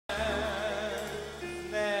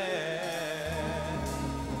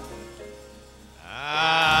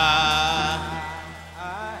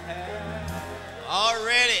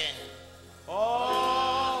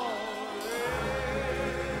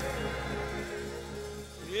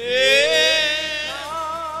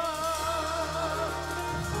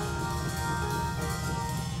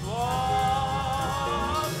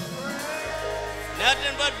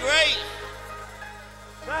but grace.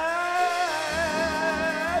 That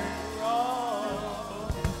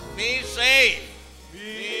brought Me saved.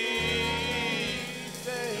 me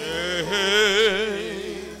saved.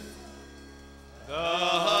 The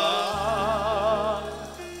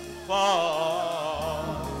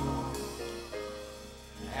fall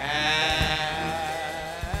and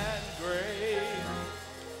grace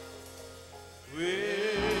will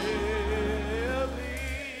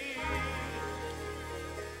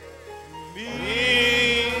lead me.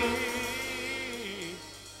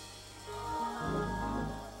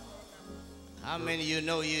 How many of you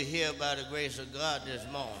know you're here by the grace of God this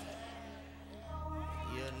morning?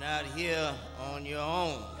 You're not here on your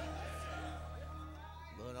own,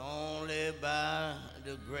 but only by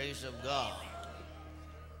the grace of God.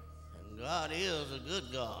 And God is a good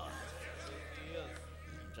God.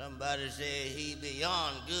 Somebody said He's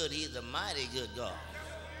beyond good. He's a mighty good God.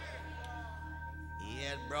 He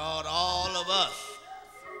has brought all of us,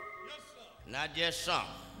 not just some,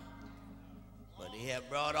 but He has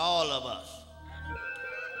brought all of us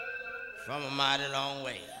from a mighty long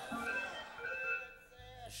way.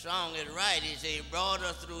 The song is right. He said He brought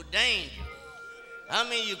us through danger. How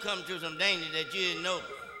many of you come through some danger that you didn't know?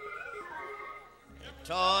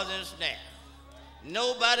 Toils and snares.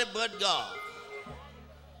 Nobody but God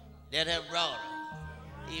that have brought us.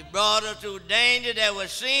 He brought us through danger that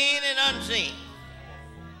was seen and unseen.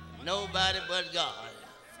 Nobody but God.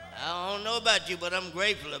 I don't know about you, but I'm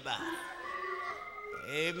grateful about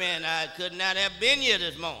it. Amen. I could not have been here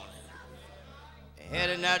this morning had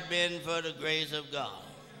it not been for the grace of God.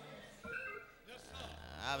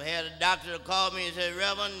 I've had a doctor call me and say,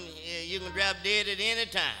 Reverend, you can drop dead at any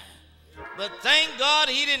time. But thank God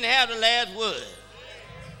he didn't have the last word.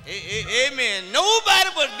 Amen. Nobody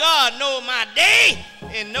but God knows my day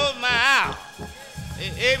and knows my hour.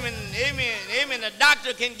 Amen. Amen. Amen. The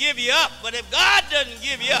doctor can give you up, but if God doesn't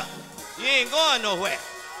give you up, you ain't going nowhere.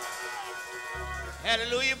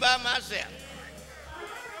 Hallelujah by myself.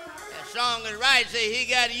 That song is right. Say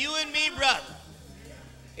he got you and me, brother,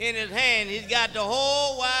 in his hand. He's got the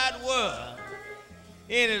whole wide world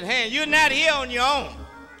in his hand. You're not here on your own,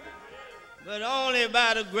 but only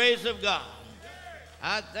by the grace of God.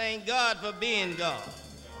 I thank God for being God.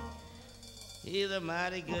 He's a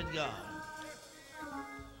mighty good God.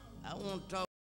 I want to talk